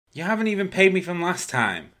You haven't even paid me from last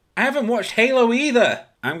time. I haven't watched Halo either.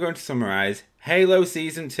 I'm going to summarize Halo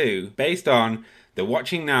Season 2 based on the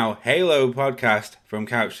Watching Now Halo podcast from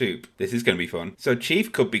Couch Soup. This is going to be fun. So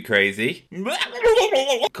Chief could be crazy.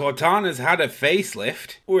 Cortana's had a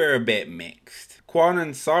facelift. We're a bit mixed. Quan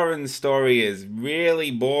and Soren's story is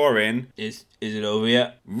really boring. Is it over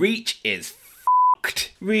yet? Reach is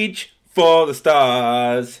fucked. Reach for the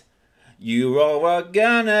stars. You all are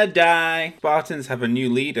gonna die. Spartans have a new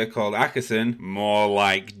leader called Ackerson. More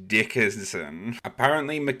like Dickerson.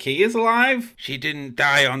 Apparently McKee is alive? She didn't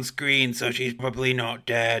die on screen, so she's probably not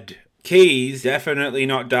dead. Key's definitely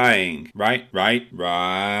not dying. Right.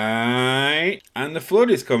 And the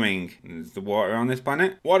flood is coming. Is the water on this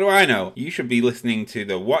planet? What do I know? You should be listening to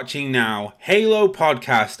the Watching Now Halo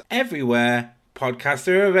podcast everywhere podcasts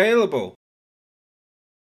are available.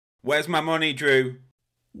 Where's my money, Drew?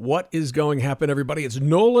 What is going to happen, everybody? It's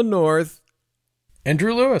Nolan North. And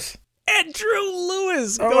Drew Lewis.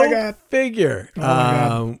 Oh, Go my God. Figure. Oh,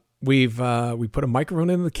 my God. We put a microphone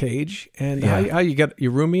in the cage. And how you got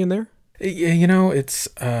your roomie in there? You know, it's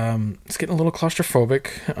getting a little claustrophobic.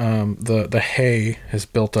 The hay has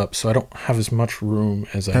built up, so I don't have as much room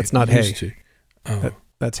as I That's not used hay. to. Oh.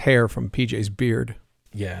 That's hair from PJ's beard.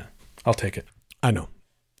 Yeah, I'll take it. I know.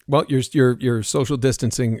 Well, you're social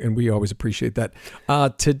distancing, and we always appreciate that.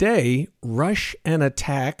 Today, Rush and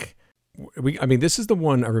Attack. This is the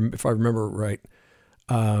one, if I remember right.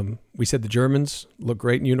 We said the Germans look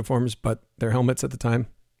great in uniforms, but their helmets at the time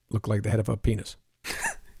looked like the head of a penis.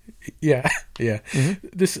 Yeah. Mm-hmm.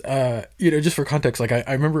 This, just for context, like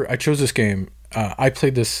I remember I chose this game. I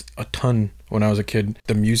played this a ton when I was a kid.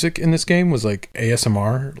 The music in this game was like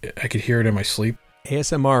ASMR. I could hear it in my sleep.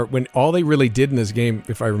 ASMR, when all they really did in this game,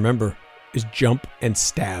 if I remember, is jump and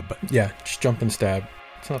stab. Yeah, just jump and stab.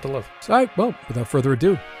 It's not the love. So, well, without further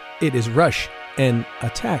ado, it is Rush and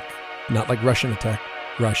Attack. Not like Russian Attack.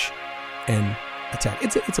 Rush and Attack.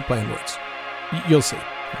 It's a play on words. You'll see.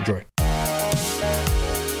 Enjoy.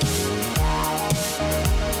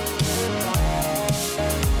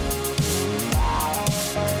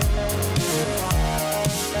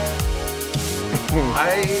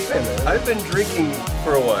 I've been drinking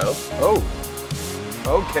for a while. Oh,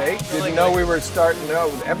 okay. Didn't know we were starting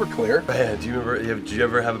out with Everclear. Man, did you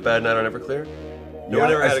ever have a bad night on Everclear? No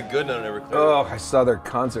one ever had a good night on Everclear. Oh, I saw their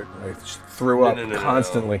concert. I threw up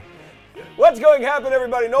constantly. No. What's going to happen,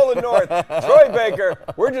 everybody? Nolan North, Troy Baker.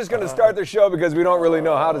 We're just going to start the show because we don't really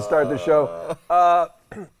know how to start the show.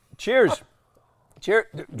 Cheers. Cheers.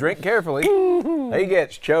 Drink carefully. He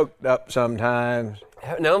gets choked up sometimes.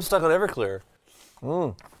 Now I'm stuck on Everclear.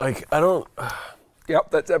 Like, I don't...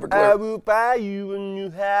 Yep, that's Everclear. I will buy you a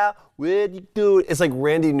new house. Where'd you do it? It's like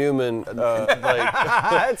Randy Newman.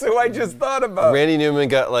 That's who I just thought about. Randy Newman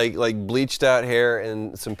got like bleached out hair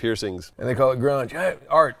and some piercings. And they call it grunge.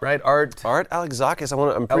 Art, right? Art Alexakis.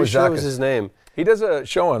 I'm pretty sure that was his name. He does a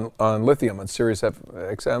show on Lithium on Sirius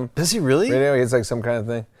XM. Does he really? Radio. He has like some kind of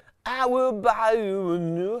thing. I will buy you a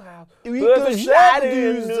new house. Because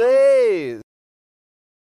Saturdays.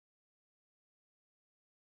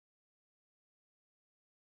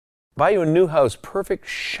 Buy you a new house, perfect,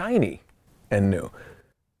 shiny, and new.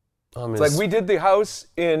 It's like we did the house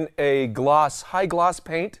in a high gloss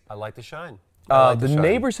paint. I like the shine. The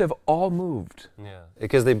neighbors have all moved. Yeah,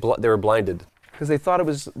 because they were blinded. Because they thought it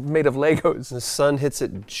was made of Legos. The sun hits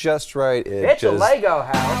it just right. It's a Lego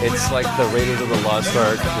house. It's like the Raiders of the Lost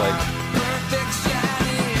Ark.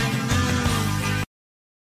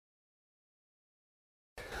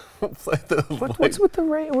 What's with the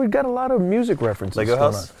rain? We've got a lot of music references. Lego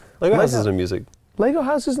House? Lego House is a music. Lego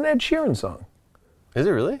House is an Ed Sheeran song. Is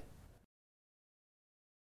it really?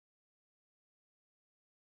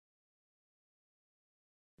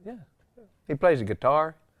 Yeah. He plays the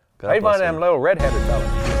guitar. God He's one of them little redheaded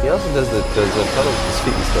fellas. He also does the pedals with his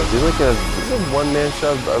feet and stuff. He's like a one-man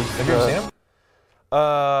show. Have you ever seen him?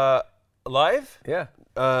 Live? Yeah.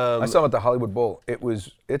 I saw him at the Hollywood Bowl.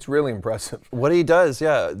 It's really impressive. What he does,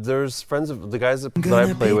 yeah. There's friends of the guys that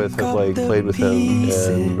I play with have like played with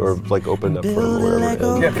him or like opened up for him or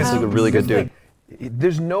whatever. And he's like a really good dude.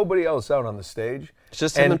 There's nobody else out on the stage. It's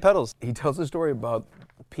just him and pedals. He tells a story about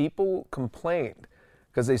people complained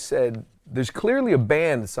because they said there's clearly a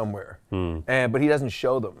band somewhere, but he doesn't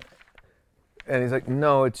show them. And he's like,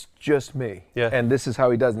 no, it's just me. Yeah. And this is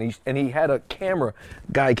how he does. And he had a camera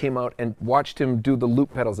guy came out and watched him do the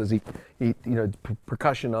loop pedals as he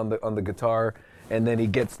percussion on the guitar, and then he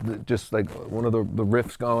gets just like one of the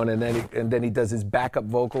riffs going, and then he does his backup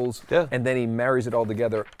vocals, and then he marries it all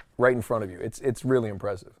together right in front of you. It's really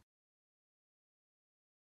impressive.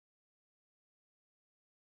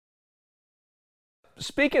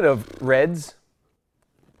 Speaking of Reds.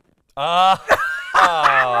 Right,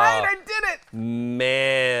 I did it.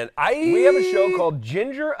 Man, We have a show called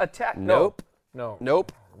Ginger Attack. Nope. No.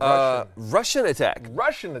 Russian Attack.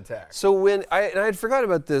 Russian Attack. So when I had forgotten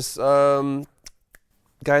about this guy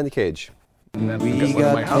in the cage. We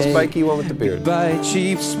got my house Spiky one with the beard. Buy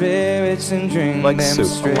cheap spirits and drink Like them soup.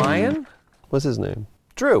 straight. Lion? What's his name?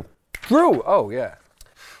 Drew. Drew. Oh, yeah.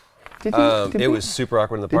 It was super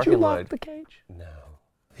awkward in the Did parking you lot. lock the cage?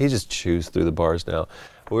 He just chews through the bars now.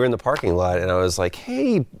 We were in the parking lot, and I was like,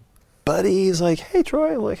 "Hey, buddy." He's like, "Hey,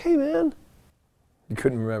 Troy." I'm like, "Hey, man." You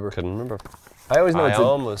couldn't remember. Couldn't remember. I always know I it's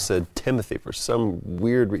almost said Timothy for some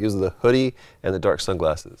weird reason. The hoodie and the dark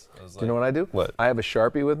sunglasses. Do you know what I do? What? I have a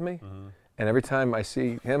Sharpie with me, and every time I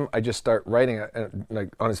see him, I just start writing like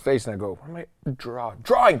on his face, and I go, "What am I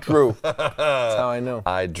drawing, Drew?" That's how I know.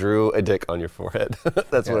 I drew a dick on your forehead.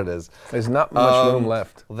 That's what it is. There's not much room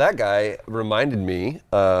left. Well, that guy reminded me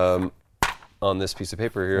on this piece of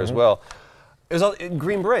paper here as well. It was in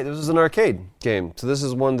Green Beret. This was an arcade game. So this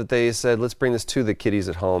is one that they said, let's bring this to the kiddies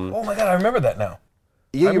at home. Oh my God, I remember that now.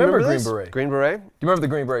 Yeah, I you remember this? Green Beret. Green Beret? Do you remember the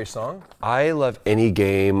Green Beret song? I love any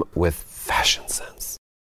game with fashion sense.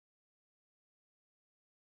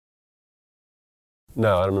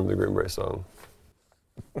 No, I don't remember the Green Beret song.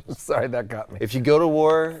 Sorry, that got me. If you go to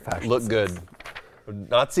war, Fashion look sense. good.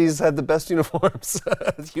 Nazis had the best uniforms.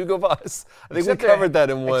 Hugo Boss. I think Except we covered that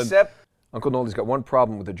in one. Except Uncle Noldy's got one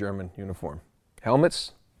problem with the German uniform.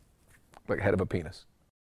 Helmets, like head of a penis.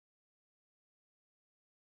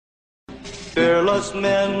 Fearless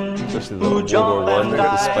men Especially the who World jump War I, and they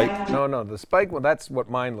got the die. spike. No, the spike, well, that's what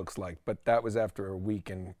mine looks like, but that was after a week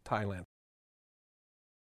in Thailand.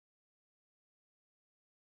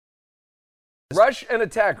 Rush and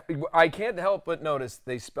Attack. I can't help but notice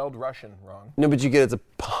they spelled Russian wrong. No, but you get it's a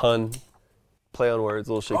pun. Play on words,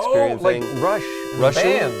 a little Shakespearean like thing. Rush. Russian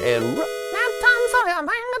band. and Tom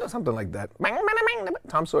Sawyer, something like that.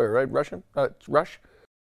 Tom Sawyer, right? Russian? Rush?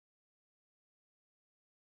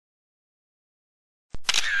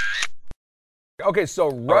 Okay, so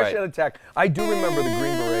Rush right. and Attack. I do remember the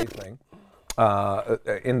Green Beret thing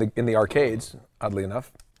in the arcades, oddly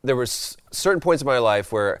enough. there were certain points in my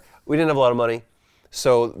life where we didn't have a lot of money,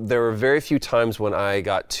 so there were very few times when I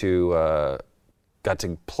got to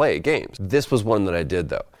play games. This was one that I did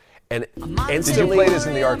though, and Did you play this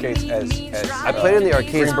in the arcades as I played in the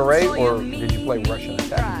arcades Green Beret, or did you play Russian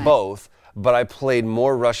Attack? both, but I played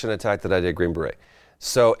more Russian Attack than I did Green Beret.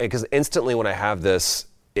 So because instantly when I have this,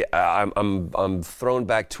 I'm thrown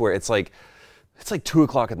back to where it's like 2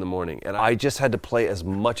 o'clock in the morning, and I just had to play as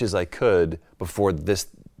much as I could before this.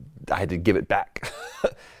 I had to give it back.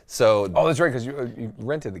 So Oh, that's right, because you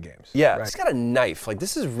rented the games. yeah, right. it's got a knife. Like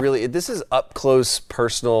this is up close,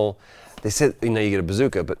 personal. They said you get a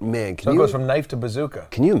bazooka, but man, So it goes from knife to bazooka.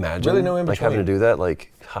 can you imagine Really no in like having to between. do that?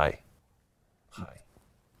 Like hi.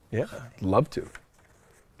 Yeah, love to.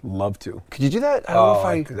 Could you do that? I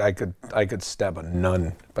don't know I could stab a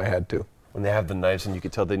nun if I had to. when they have the knives and you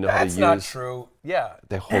could tell they know how to That's use. not true. Yeah.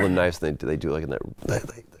 They hold the knives and they do like in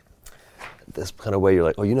that this kind of way. You're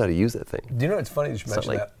like, oh, you know how to use that thing. Do you know it's funny you should It's not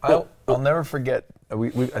mention like, that? I'll never forget. I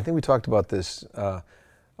think we talked about this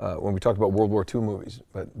when we talked about World War II movies.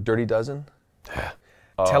 But Dirty Dozen.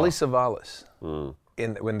 Telly Savalas.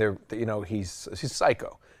 When they're he's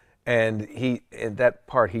psycho, and in that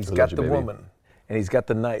part he's got you, the baby. woman and he's got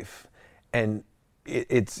the knife, and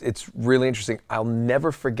it's really interesting. I'll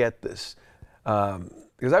never forget this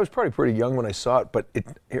because I was probably pretty young when I saw it, but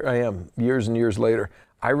here I am years and years later.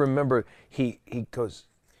 I remember he goes,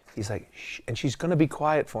 he's like, shh, and she's gonna be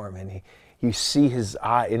quiet for him, and you see his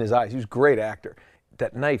eye in his eyes. He was a great actor.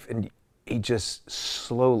 That knife, and he just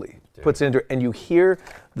slowly puts it into it, and you hear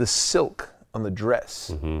the silk on the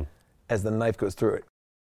dress as the knife goes through it.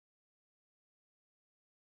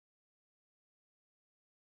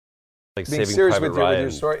 Like Being Saving serious Private with your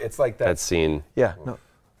Ryan. story, it's like that. That scene. Yeah, no,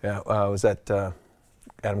 yeah. Was that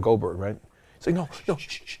Adam Goldberg, right? He's like, no.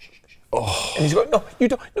 Oh. And he's going, no, you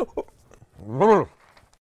don't, no.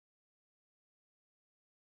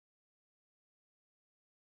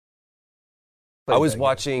 I was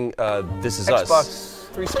watching This Is Us. Xbox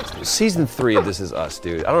 360. Season 3 of This Is Us,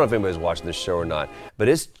 dude. I don't know if anybody's watching this show or not, but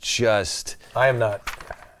it's just. I am not.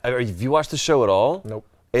 Have you watched the show at all? Nope.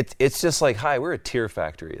 It's just like, hi, we're a tear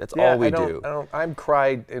factory. That's Yeah, all we I do. don't. I'm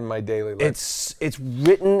cried in my daily life. It's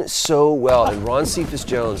written so well, and Ron Cephas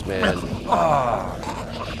Jones, man.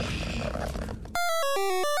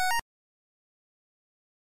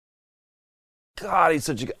 God, he's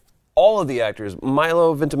such a. All of the actors,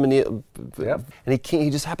 Milo Ventimiglia, Yep. and he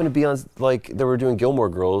just happened to be on, like, they were doing Gilmore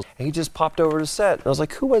Girls, and he just popped over to set. And I was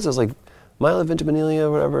like, who was this? Like, Milo Ventimiglia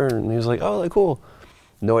or whatever, and he was like, oh, like, cool.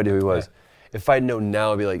 No idea who he was. If I'd known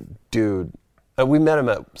now, I'd be like, dude. We met him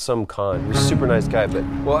at some con. He was a super nice guy,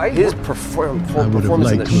 but his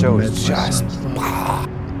performance in the show is just.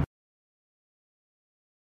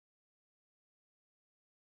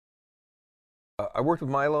 I worked with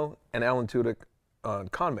Milo and Alan Tudyk on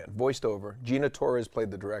Con Man, voiced over. Gina Torres played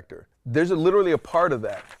the director. There's literally a part of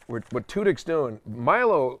that where what Tudyk's doing.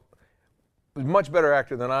 Milo is a much better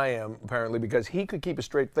actor than I am, apparently, because he could keep a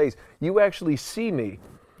straight face. You actually see me.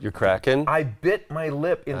 You're cracking? I bit my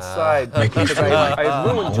lip inside because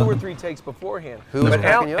I ruined 2 or 3 takes beforehand. Who was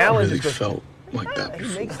cracking you up? Alan just goes, felt like that before.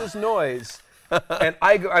 He makes this noise, and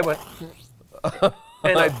I went,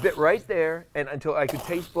 and I bit right there, and until I could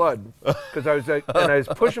taste blood, because I was like, and I was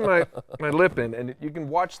pushing my lip in, and you can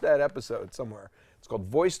watch that episode somewhere. It's called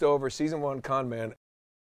Voiced Over, Season 1, Con Man.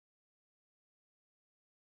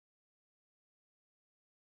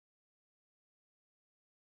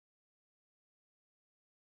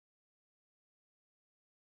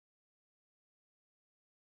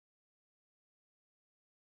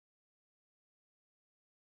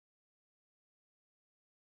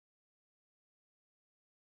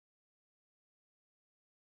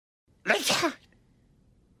 Let's hide.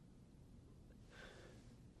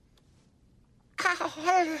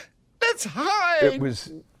 Let's hide. It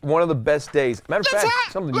was one of the best days. Matter of fact,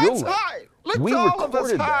 something you'll like. We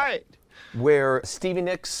recorded that where Stevie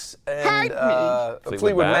Nicks and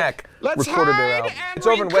Fleetwood Mac recorded their album. It's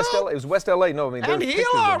over in West LA. It was West LA. No, I mean, there's pictures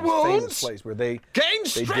of this famous place where they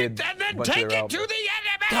did a bunch of their albums.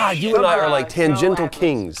 God, you and I are like tangential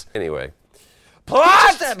kings. Anyway.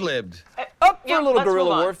 Plot! Ad-libbed. Up for a little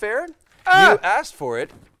guerrilla warfare. You asked for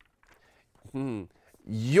it.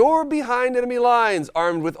 You're behind enemy lines,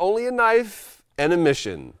 armed with only a knife and a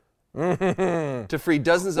mission. To free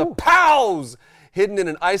dozens of POWs hidden in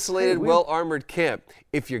an isolated, well-armored camp.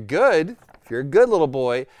 If you're a good little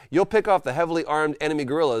boy, you'll pick off the heavily armed enemy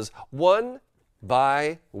guerrillas one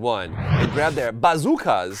by one and grab their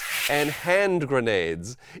bazookas and hand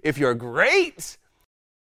grenades. If you're great,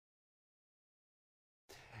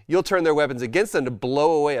 you'll turn their weapons against them to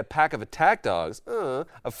blow away a pack of attack dogs,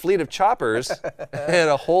 a fleet of choppers, and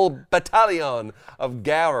a whole battalion of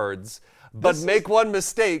guards. But make one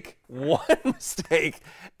mistake,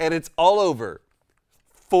 and it's all over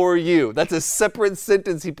for you. That's a separate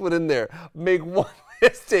sentence he put in there. Make one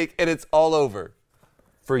mistake, and it's all over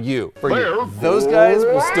for you. Those guys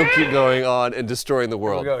will still keep going on and destroying the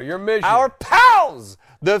world. Here we go. Your mission. Our pals!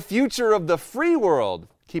 The future of the free world.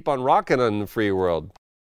 Keep on rocking on the free world.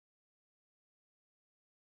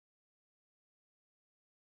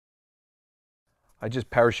 I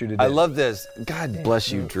just parachuted in. I love this. God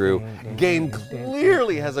bless you, Drew. Game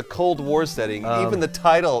clearly has a Cold War setting. Even the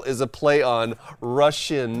title is a play on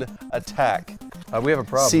Russian attack. We have a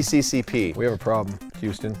problem. CCCP. We have a problem,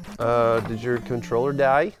 Houston. Did your controller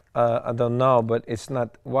die? I don't know, but it's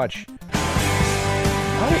not. Watch.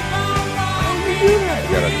 How do you do that?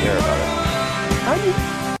 You gotta care about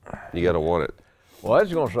it. You gotta want it. Well, I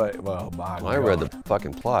was gonna say, well, I read the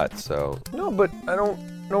fucking plot, so. No, but I don't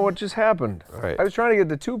know what just happened. All right. I was trying to get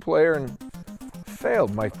the 2-player and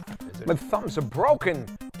failed. My thumbs are broken.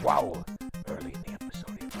 Wow. Early in the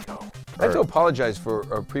episode, here we go. I have to apologize for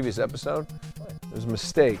a previous episode. It was a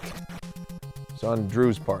mistake. It's on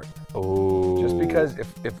Drew's part. Oh. Just because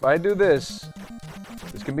if I do this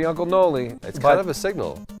can be Uncle Noli. It's kind of a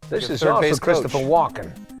signal. This is also Christopher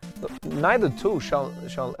Walken. Neither two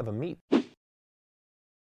shall ever meet.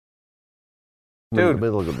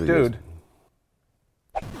 Dude.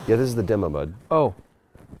 Yeah, this is the demo, bud. Oh.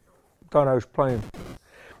 Thought I was playing.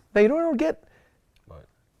 Now, you know what I don't get? What?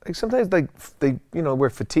 Like, sometimes, like, they, wear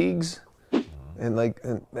fatigues. And, like,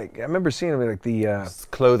 I remember seeing them, like, the...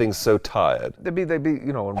 clothing's so tired. They'd be,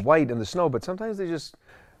 in white in the snow, but sometimes they just...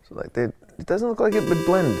 So, like, it doesn't look like it would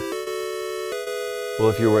blend. Well,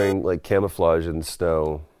 if you're wearing, like, camouflage in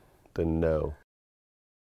snow, then no.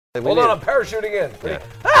 Hold on, I'm parachuting in. Yeah.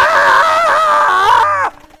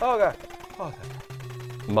 Oh, God.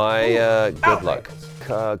 My good luck.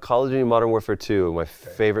 Call of Duty Modern Warfare 2, my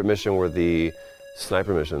favorite mission were the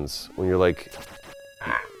sniper missions. When you're like...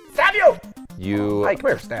 Stab you! You come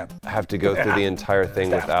here, stab. Have to go through the entire thing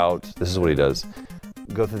without... This is what he does.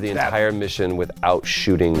 Go through the entire mission without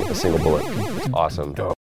shooting a single bullet. Awesome.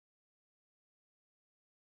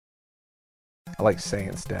 I like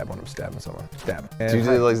saying stab when I'm stabbing someone. Stab. Do you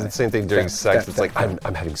do like the same thing during sex? It's like, I'm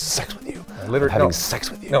having sex with you. I'm having sex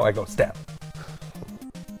with you. No, I go stab.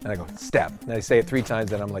 And I go stab. And I say it 3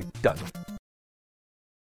 times, and I'm like, done.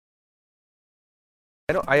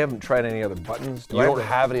 I haven't tried any other buttons. You don't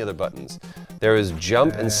have any other buttons. There is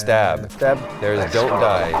jump and stab. Stab. There is don't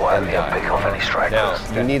die and die. Now,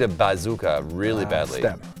 you need a bazooka really badly.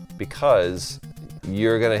 Stab. Because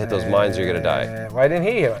you're going to hit those mines, you're going to die. Why didn't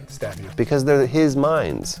he stab you? Because they're his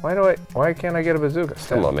mines. Why can't I get a bazooka?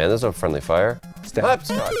 Stab. Come on, man, there's no friendly fire. Stab.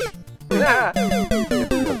 Hopscotch. Nah.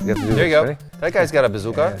 There you go. Ready? That guy's got a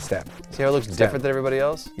bazooka. Stab. See how it looks different than everybody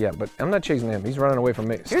else? Yeah, but I'm not chasing him. He's running away from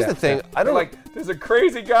me. Here's the thing. I don't there's a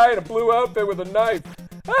crazy guy in a blue outfit with a knife.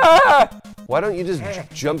 Ah! Why don't you just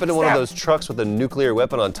jump into one of those trucks with a nuclear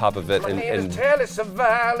weapon on top of it My name and is Telly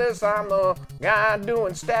Savalas. I'm the guy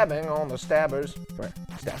doing stabbing on the stabbers. Come here.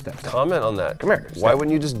 Stab. comment on that? Come here. Why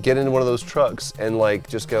wouldn't you just get into one of those trucks and like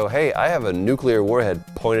just go, hey, I have a nuclear warhead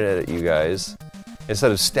pointed at you guys,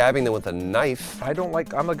 instead of stabbing them with a knife? I'm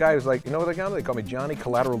the guy who's like, you know what they call me? They call me Johnny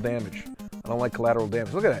Collateral Damage. I don't like collateral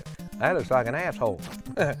damage. Look at that. That looks like an asshole.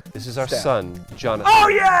 This is our son, Jonathan. Oh,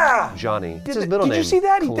 yeah! Johnny. What's his middle name? Did you see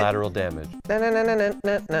that? Collateral Damage.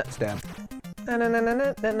 Stab.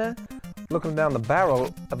 Looking down the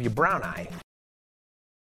barrel of your brown eye.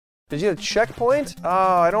 Did you get a checkpoint?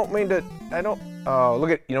 Oh, oh, look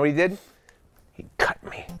at, you know what he did? He cut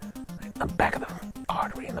me in the back of the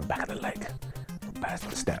artery, in the back of the leg. Past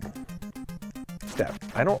the stab.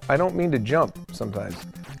 I don't mean to jump sometimes.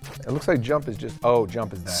 It looks like jump is just,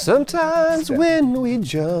 jump is that. Sometimes Stab. when we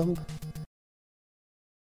jump.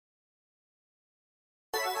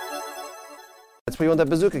 That's where you want that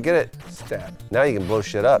bazooka, get it. Stab. Now you can blow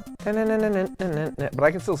shit up. But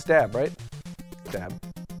I can still stab, right? Stab.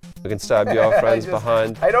 We can stab you off friends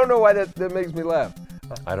behind. I don't know why that makes me laugh.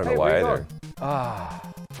 I don't Hey, know why where you either.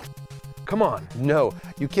 Come on. No,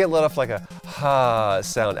 you can't let off like a ha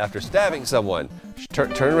sound after stabbing someone.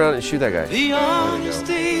 Turn around and shoot that guy. There you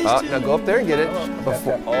go. Now go up there and get it.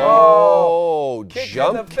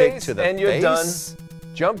 Jump kick to the and you're face. done.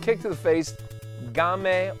 Jump kick to the face. Game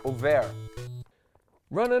over.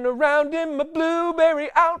 Running around in my blueberry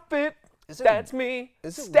outfit. That's me.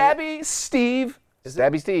 Stabby Steve.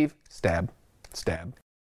 Stabby Steve. Stab.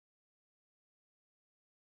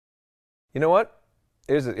 You know what?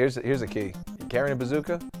 Here's a key. You're carrying a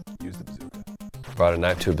bazooka? Use the bazooka. Brought a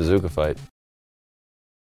knife to a bazooka fight.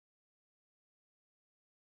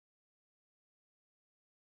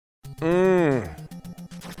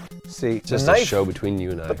 See, Just the a knife, show between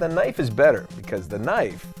you and I. but the knife is better because the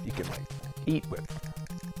knife you can eat with.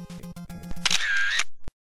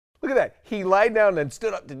 Look at that. He lied down and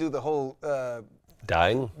stood up to do the whole.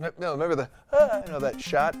 Dying? No, remember that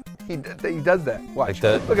shot? He does that. Watch. Like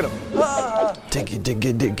that? Look at him. Diggy.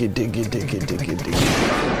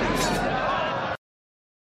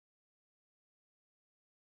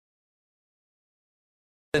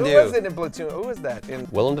 Who was it in Platoon? Who was that in?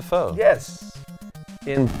 Willem Dafoe. Yes,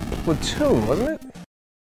 in Platoon, wasn't it?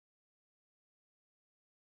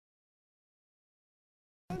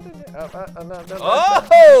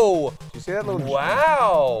 Oh! Did you see that little?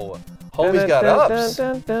 Wow! Homie's got ups.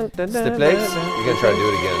 Stiff legs? You're gonna try to do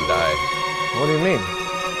it again and die. What do you mean?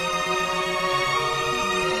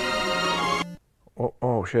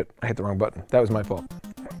 Oh shit! I hit the wrong button. That was my fault.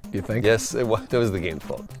 You think? Yes, that was the game's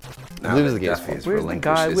fault. I believe it was the game's fault. Where's the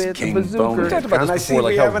guy with the bazooka? We talked about this before,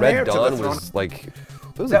 like how Red Dawn was like.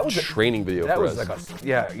 That was a training video That for was us.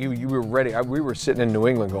 like you were ready. We were sitting in New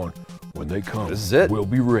England going, when they come, This is it. we'll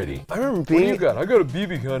be ready. I remember What do being. you got? I got a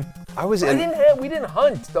BB gun. I was We in. didn't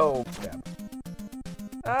hunt though.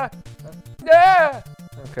 Yeah.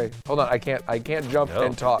 Okay, hold on. I can't jump No.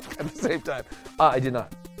 and talk at the same time. I did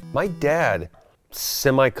not. My dad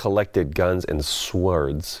semi-collected guns and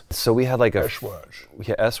swords, so we had like a S-words.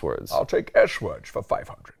 Yeah, S-words. I'll take S-words for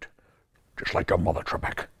 500. Just like your mother,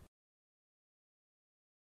 Trebek.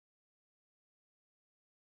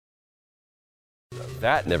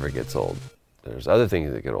 That never gets old. There's other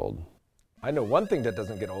things that get old. I know one thing that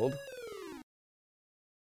doesn't get old.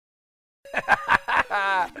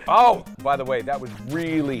 Oh, by the way, that was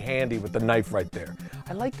really handy with the knife right there.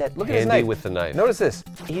 I like that. Look at his Handy knife. with the knife. Notice this.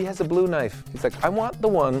 He has a blue knife. He's like, I want the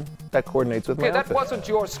one that coordinates with my Okay, that outfit. wasn't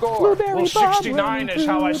your score. Blueberry Well, Bob 69 is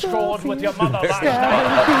how I scored with your mother last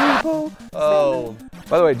night. Oh,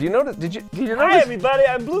 By the way, do you notice? Did you Hi, notice? everybody.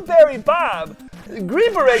 I'm Blueberry Bob.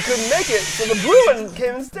 Green Beret couldn't make it, so the blue one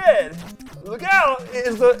came instead. Look out!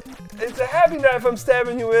 It's a happy knife I'm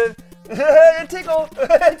stabbing you with. Tickle,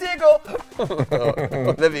 tickle,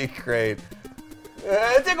 that'd be great.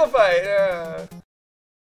 tickle fight.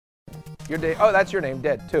 Your day. Oh, that's your name.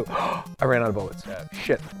 Dead too. I ran out of bullets.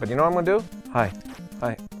 Shit. But you know what I'm gonna do?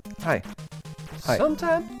 Hi.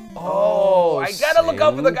 Sometime. Oh, I gotta look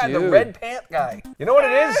out for the guy, the red pant guy. You know what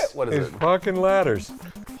it is? What is it? Fucking ladders.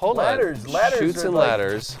 Hold Ladders, on. ladders Chutes are and like-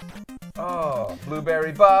 ladders. Oh,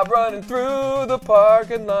 Blueberry Bob running through the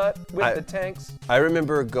parking lot with the tanks. I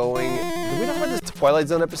remember going. Did we not have this Twilight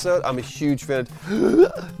Zone episode? I'm a huge fan.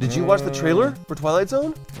 Did you watch the trailer for Twilight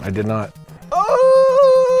Zone? I did not.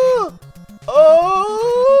 Oh!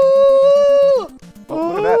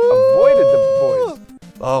 Look at that. Avoided the boys.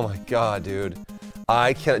 Oh my god, dude.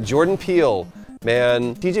 I can't. Jordan Peele,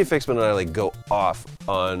 man. TJ Fixman and I like go off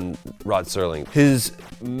on Rod Serling. His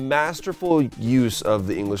masterful use of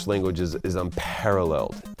the English language is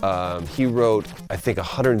unparalleled. He wrote, I think,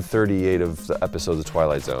 138 of the episodes of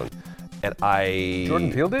Twilight Zone. And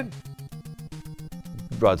Jordan Peele did?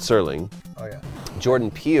 Rod Serling. Oh, yeah.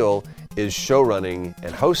 Jordan Peele is showrunning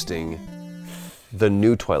and hosting the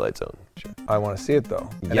new Twilight Zone. I want to see it, though.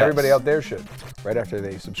 And Yes. everybody out there should, right after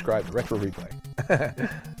they subscribe to Retro Replay.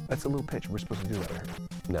 That's a little pitch. We're supposed to do that, I heard.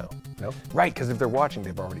 No. No? Right, because if they're watching,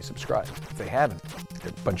 they've already subscribed. If they haven't, they're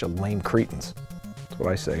a bunch of lame cretins. That's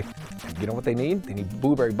what I say. And you know what they need? They need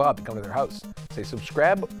Blueberry Bob to come to their house. Say,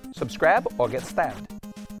 subscribe, or get stabbed.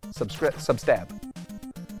 Substab.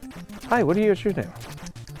 Hi, what's your name?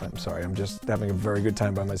 I'm sorry, I'm just having a very good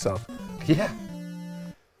time by myself. Yeah.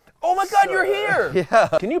 Oh my God, you're here! Yeah.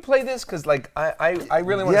 Can you play this? Because like I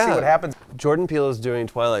really want to see what happens. Jordan Peele is doing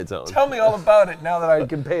Twilight Zone. Tell me all about it now that I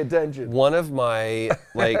can pay attention. One of my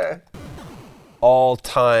like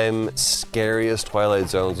all-time scariest Twilight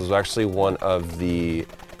Zones was actually one of the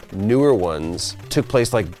newer ones. Took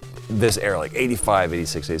place like this era, like 85,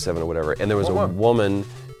 86, 87 or whatever. And there was a woman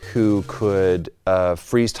who could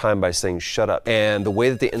freeze time by saying shut up. And the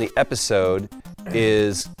way that they end the episode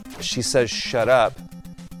is she says shut up,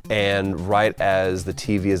 and right as the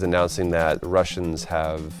TV is announcing that the Russians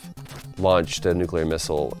have launched a nuclear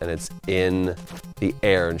missile and it's in the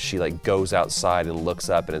air, and she like goes outside and looks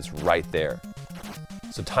up and it's right there.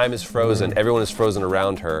 So time is frozen, everyone is frozen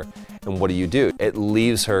around her, and what do? It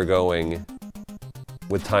leaves her going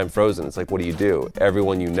with time frozen. It's like, what do?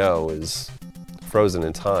 Everyone you know is frozen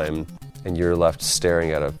in time, and you're left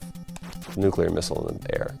staring at a nuclear missile in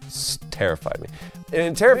the air. It terrified me. And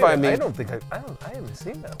it terrified me. I don't think I haven't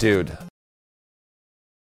seen that. Dude.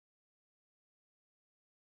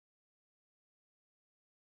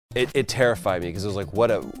 It terrified me because it was like,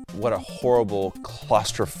 what a horrible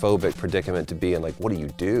claustrophobic predicament to be in. Like, what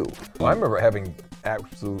do? Well, I remember having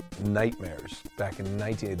absolute nightmares back in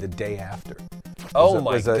the day after. Oh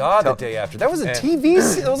my God, the day after. That was a TV.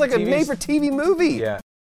 It was like a made-for-TV movie. Yeah.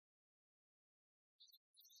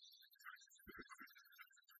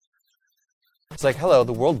 It's like, hello,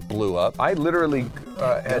 the world blew up. I literally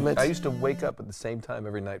I used to wake up at the same time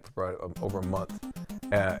every night for over a month.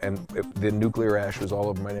 The nuclear ash was all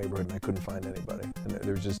over my neighborhood, and I couldn't find anybody. And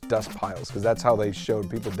there was just dust piles, because that's how they showed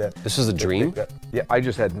people dead. This was a dream? Yeah, I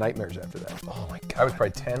just had nightmares after that. Oh my God. I was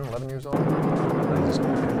probably 10, 11 years old. There's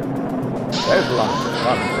a lot.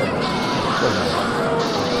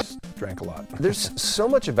 I just drank a lot. There's so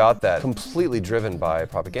much about that completely driven by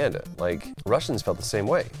propaganda. Like, Russians felt the same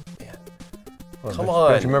way. Man. Come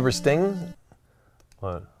on. Don't you remember Sting?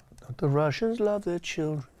 What? Don't the Russians love their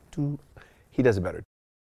children too? He does it better.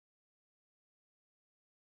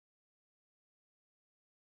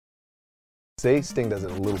 See, Sting does it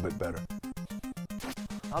a little bit better.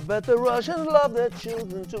 I bet the Russians love their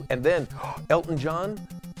children too. And then Elton John.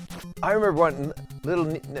 I remember one little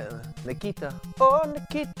Nikita. Oh,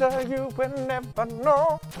 Nikita, you will never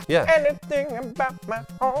know anything about my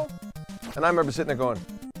home. And I remember sitting there going,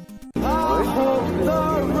 I hope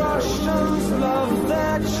the Russians love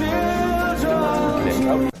their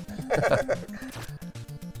children.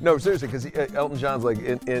 No, seriously, because Elton John's like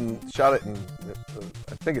shot it in,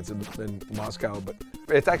 I think it's in Moscow, but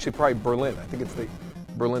it's actually probably Berlin. I think it's the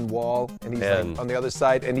Berlin Wall, and he's like on the other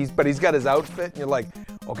side, and he's got his outfit, and you're like,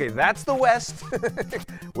 okay, that's the West,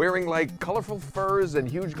 wearing like colorful furs and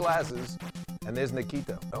huge glasses, and there's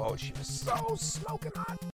Nikita. Oh, she was so smoking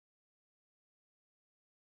hot.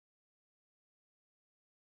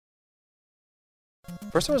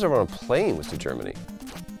 First time I was ever on a plane was to Germany.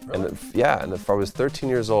 Really? And I was 13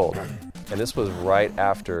 years old. And this was right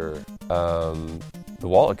after the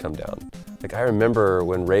wall had come down. Like, I remember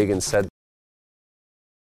when Reagan said,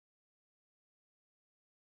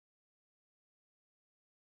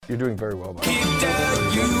 You're doing very well, by the way.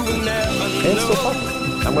 And it's so fun.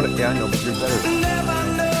 I know, but you're better.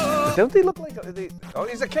 But don't they look like, oh,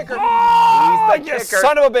 he's a kicker. "Oh, He's the kicker.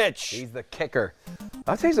 son of a bitch!" He's the kicker.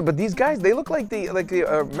 I'll tell you something, but these guys, they look like the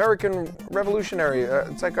American Revolutionary.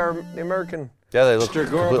 It's like the American. Yeah, they look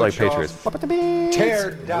completely like Patriots.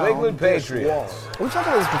 Tear down New England Patriots. We talked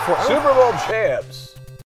about this before. Super Bowl champs.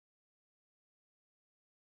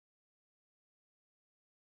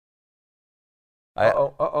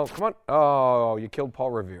 Come on. Oh, you killed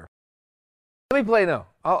Paul Revere. Let me play now.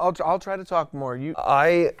 I'll try to talk more.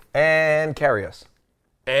 And carry us.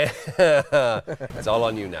 It's all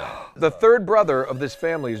on you now. The third brother of this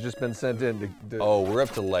family has just been sent in to Oh, we're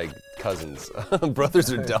up to like cousins.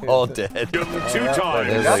 Brothers are all dead.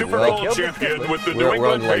 Two-time Super Bowl champion with the New We're on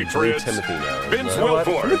England like Blue Patriots, Timothy now. Vince right?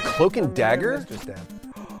 Wilfork. Cloak and Dagger? Just Dab.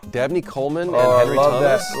 Dabney Coleman and Oh, Henry I love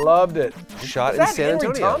Thomas? that. Loved it. Shot Is in that San Henry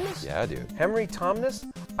Antonio. Thomas? Yeah, dude. Henry Thomas?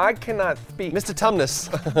 I cannot speak. Mr. Tumnus.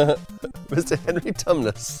 Mr. Henry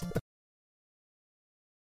Tumnus.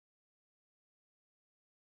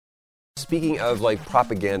 Speaking of like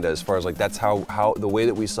propaganda, as far as like that's how the way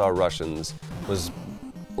that we saw Russians was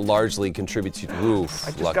largely contributed to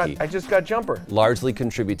I just got jumper. largely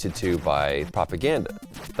contributed to by propaganda.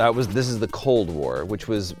 This is the Cold War, which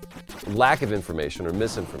was lack of information or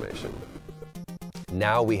misinformation.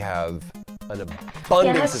 Now we have an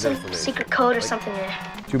abundance of information. Secret code or something there.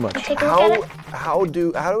 Too much. Take a look at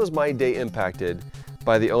it. How was my day impacted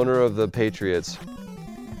by the owner of the Patriots?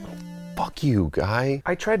 Fuck you, guy.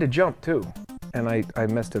 I tried to jump too, and I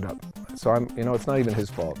messed it up. So it's not even his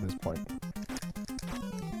fault at this point.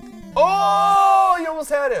 Oh, you almost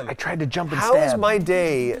had him. I tried to jump and How stab. is my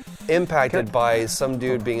day impacted by some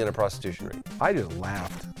dude being in a prostitution ring? I just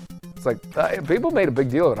laughed. It's like, people made a big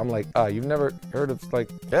deal of it. I'm like, you've never heard of, like...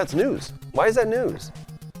 Yeah, it's news. Why is that news?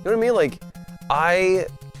 You know what I mean? Like, I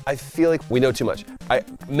feel like we know too much.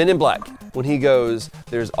 Men in Black, when he goes,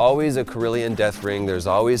 there's always a Carillion death ring. There's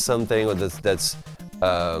always something that's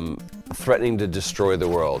threatening to destroy the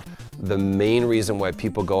world. The main reason why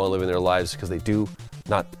people go on living their lives is because they do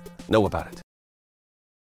not know about it.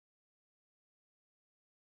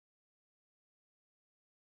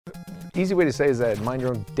 Easy way to say is that mind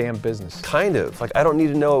your own damn business. Kind of. Like, I don't need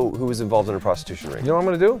to know who was involved in a prostitution ring. You know what I'm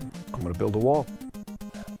going to do? I'm going to build a wall.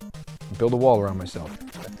 Build a wall around myself.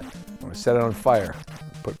 I'm going to set it on fire.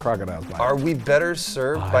 Put crocodiles by it. Are we better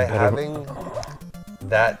served by having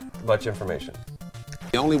that much information?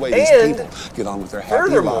 The only way these people get on with their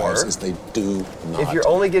happy lives is they do not. If you're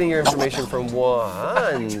only getting your information from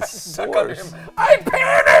one source. I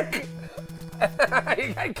panic!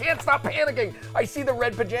 I can't stop panicking. I see the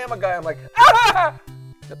red pajama guy. I'm like, ah!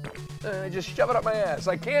 I just shove it up my ass.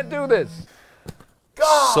 I can't do this.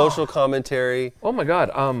 God. Social commentary. Oh my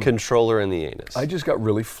God. Controller in the anus. I just got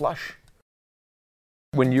really flush.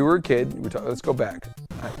 When you were a kid, let's go back.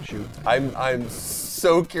 Shoot. I'm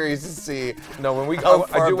so curious to see. No, when we how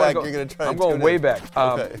far back you're gonna try. I'm going way back.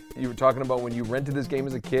 Okay. You were talking about when you rented this game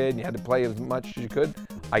as a kid and you had to play as much as you could.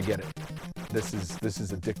 I get it. This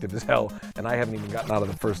is addictive as hell, and I haven't even gotten out of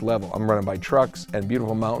the first level. I'm running by trucks and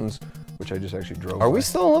beautiful mountains, which I just actually drove. Are we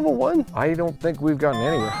still on level 1? I don't think we've gotten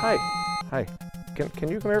anywhere. Hi. Can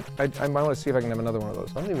you come here? I might want to see if I can have another one of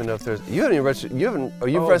those. I don't even know if there's. You haven't rescued.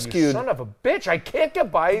 You've rescued. You son of a bitch! I can't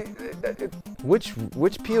get by. Which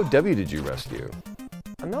POW did you rescue?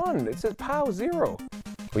 None. It says POW 0.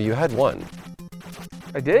 Well, you had one.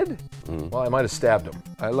 I did? Well, I might have stabbed him.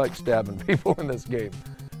 I like stabbing people in this game.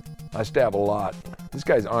 I stab a lot. This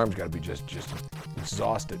guy's arms got to be just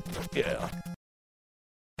exhausted. Yeah.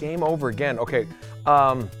 Game over again. Okay.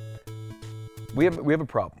 We have a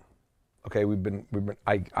problem. Okay,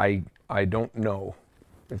 I don't know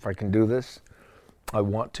if I can do this. I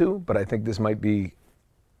want to, but I think it might be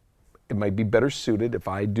better suited if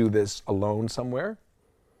I do this alone somewhere.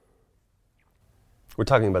 We're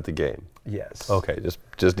talking about the game. Yes. Okay,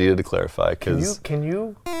 just needed to clarify because. Could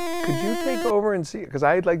you take over and see? Because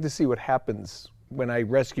I'd like to see what happens when I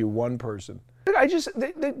rescue one person.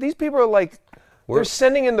 These people are like. They're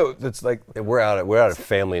sending in it's like we're out of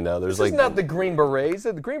family now. There's this is not the Green Berets.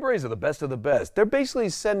 The Green Berets are the best of the best. They're basically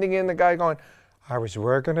sending in the guy going, I was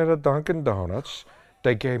working at a Dunkin' Donuts.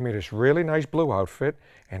 They gave me this really nice blue outfit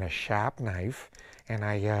and a sharp knife, and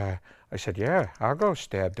I said, yeah, I'll go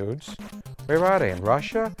stab dudes. Where are they? In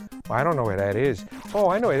Russia? Well, I don't know where that is. Oh,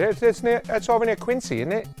 I know it. It's over near Quincy,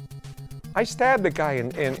 isn't it? I stabbed the guy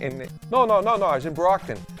in No, I was in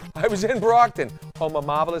Brockton. Home of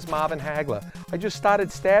Marvelous Marvin Hagler. I just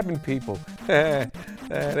started stabbing people. They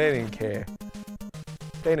didn't care.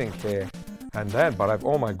 And then,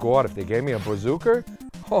 oh my God, if they gave me a bazooka,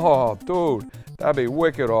 oh, dude, that'd be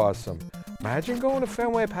wicked awesome. Imagine going to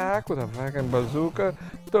Fenway Park with a fucking bazooka.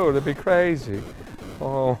 Dude, it'd be crazy.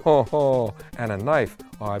 Oh, and a knife.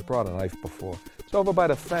 Oh, I brought a knife before. It's over by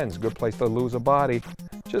the fence. Good place to lose a body.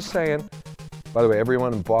 Just saying. By the way,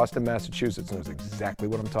 everyone in Boston, Massachusetts knows exactly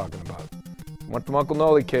what I'm talking about. Went from Uncle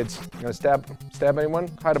Noli, kids. You gonna stab anyone?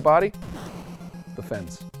 Hide a body? The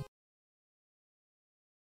fence.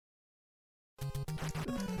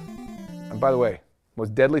 And by the way,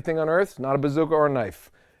 Most deadly thing on earth, not a bazooka or a knife.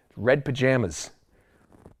 Red pajamas.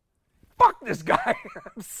 Fuck this guy.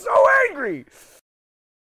 I'm so angry.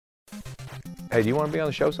 Hey, do you want to be on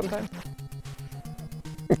the show sometime?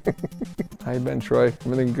 How you been, Troy?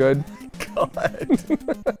 Everything good? God.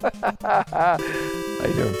 How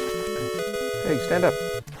you doing? Hey, stand up.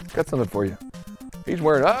 Got something for you. He's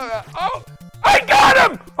wearing... Oh! I got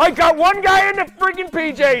him! I got one guy in the freaking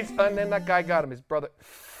PJs! And then that guy got him, his brother.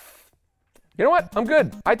 You know what? I'm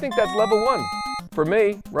good. I think that's level 1. For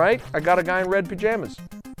me, right? I got a guy in red pajamas.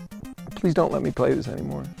 Please don't let me play this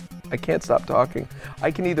anymore. I can't stop talking.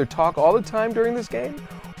 I can either talk all the time during this game,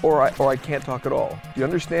 or I can't talk at all. Do you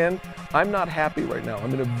understand? I'm not happy right now.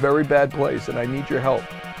 I'm in a very bad place, and I need your help.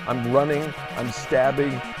 I'm running. I'm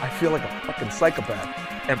stabbing. I feel like a fucking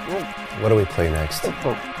psychopath. And What do we play next?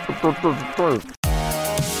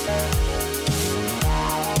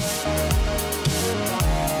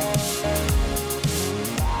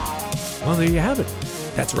 Well, there you have it.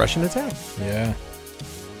 That's Russian Attack. Yeah.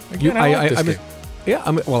 You, Again, I like this game. Yeah,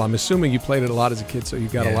 I'm assuming you played it a lot as a kid, so you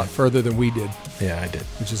got a lot further than we did. Yeah, I did.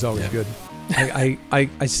 Which is always good.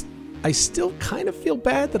 I still kind of feel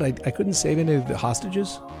bad that I couldn't save any of the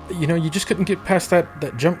hostages. You know, you just couldn't get past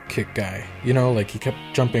that jump kick guy. You know, like he kept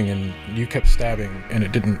jumping and you kept stabbing, and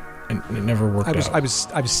it never worked out. I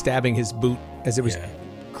was stabbing his boot as it was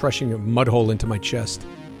crushing a mud hole into my chest.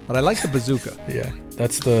 But I like the bazooka. Yeah,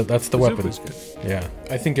 that's the weapon. Good. Yeah,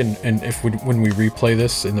 I think when we replay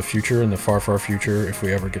this in the future, in the far future, if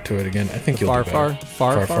we ever get to it again, I think you'll do better.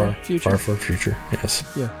 Far future. Far future. Yes.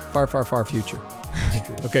 Yeah, far future.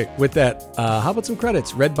 Okay, with that, how about some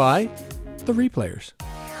credits read by the replayers?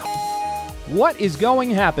 What is going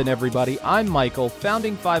to happen, everybody? I'm Michael,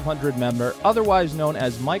 founding 500 member, otherwise known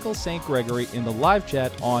as Michael St. Gregory in the live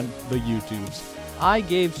chat on the YouTubes. I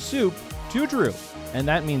gave soup to Drew, and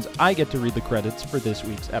that means I get to read the credits for this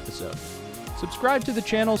week's episode. Subscribe to the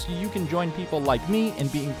channel so you can join people like me in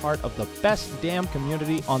being part of the best damn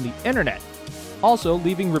community on the internet. Also,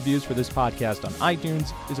 leaving reviews for this podcast on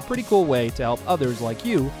iTunes is a pretty cool way to help others like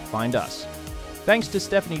you find us. Thanks to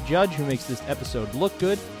Stephanie Judge, who makes this episode look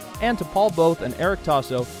good, and to Paul Both and Eric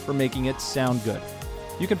Tasso for making it sound good.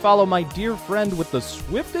 You can follow my dear friend with the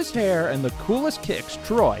swiftest hair and the coolest kicks,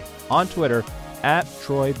 Troy, on Twitter at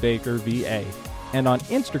TroyBakerVA, and on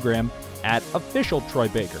Instagram at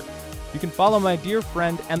OfficialTroyBaker. You can follow my dear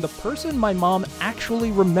friend and the person my mom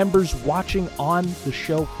actually remembers watching on the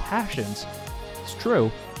show Passions. It's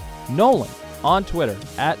true. Nolan on Twitter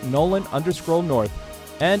at Nolan_North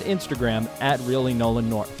and Instagram at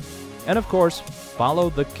ReallyNolanNorth. And of course, follow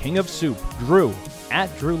the King of Soup, Drew, at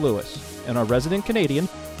Drew Lewis, and our resident Canadian,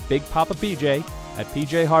 Big Papa PJ, at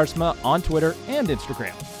PJ Harsma on Twitter and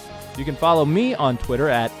Instagram. You can follow me on Twitter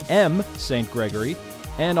at M.St.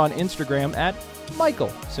 and on Instagram at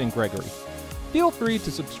Michael St. Gregory. Feel free to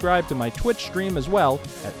subscribe to my Twitch stream as well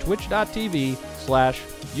at twitch.tv/,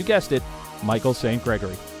 you guessed it, Michael St.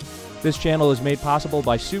 Gregory. This channel is made possible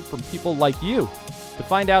by soup from people like you. To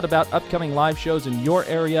find out about upcoming live shows in your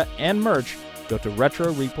area and merch, go to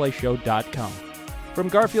RetroReplayShow.com. From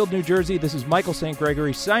Garfield, New Jersey, this is Michael St.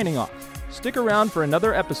 Gregory signing off. Stick around for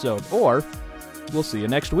another episode, or we'll see you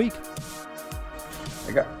next week.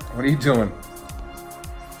 What are you doing?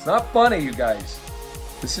 It's not funny, you guys.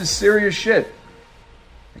 This is serious shit.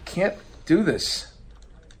 I can't do this.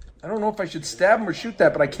 I don't know if I should stab him or shoot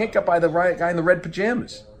that, but I can't get by the right guy in the red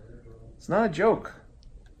pajamas. It's not a joke.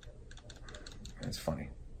 That's funny.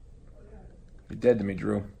 You're dead to me,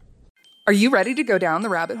 Drew. Are you ready to go down the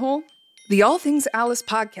rabbit hole? The All Things Alice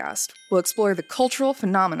podcast will explore the cultural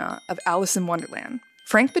phenomena of Alice in Wonderland.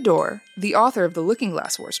 Frank Bedore, the author of the Looking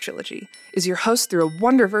Glass Wars trilogy, is your host through a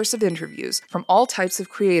wonderverse of interviews from all types of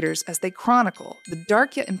creators as they chronicle the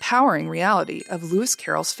dark yet empowering reality of Lewis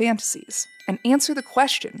Carroll's fantasies and answer the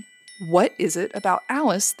question, what is it about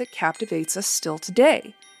Alice that captivates us still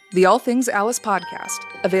today? The All Things Alice podcast,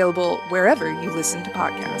 available wherever you listen to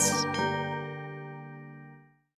podcasts.